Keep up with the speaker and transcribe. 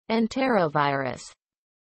Enterovirus.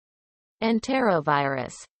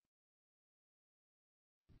 Enterovirus.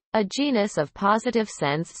 A genus of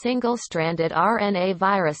positive-sense single-stranded RNA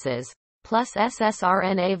viruses, plus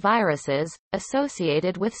ssRNA viruses,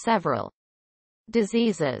 associated with several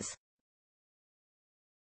diseases.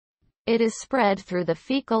 It is spread through the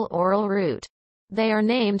fecal-oral route. They are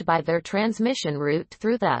named by their transmission route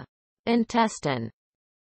through the intestine.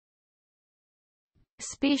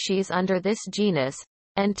 Species under this genus: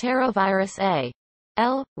 Enterovirus A,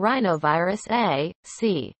 L. Rhinovirus A,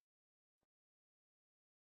 C.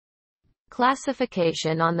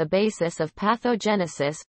 Classification on the basis of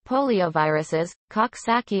pathogenesis: polioviruses,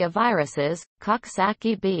 coxsackieviruses,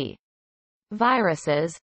 Coxsackie B.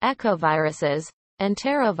 Viruses, echoviruses,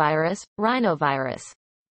 Enterovirus, Rhinovirus.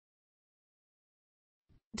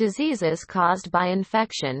 Diseases caused by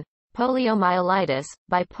infection: Poliomyelitis,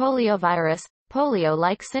 by poliovirus,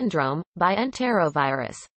 Polio-like syndrome, by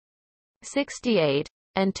Enterovirus. 68,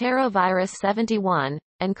 Enterovirus 71,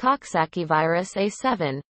 and Coxsackievirus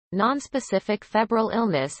A7, Nonspecific febrile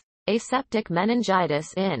illness, Aseptic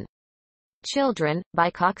meningitis in children, by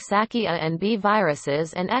Coxsackie A and B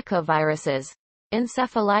viruses and echoviruses.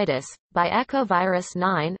 Encephalitis, by Echovirus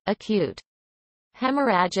 9, Acute.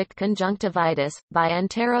 Hemorrhagic conjunctivitis, by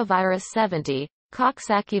Enterovirus 70,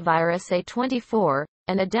 Coxsackievirus A24,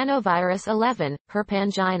 and adenovirus 11,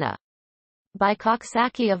 Herpangina. By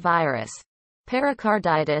Coxsackievirus.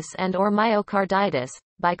 Pericarditis and or myocarditis,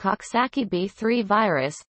 by Coxsackie B3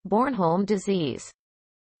 virus, Bornholm disease.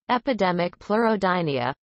 Epidemic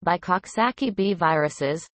pleurodynia, by Coxsackie B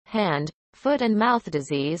viruses, hand, foot and mouth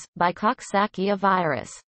disease, by Coxsackie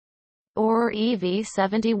virus. Or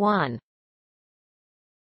EV71.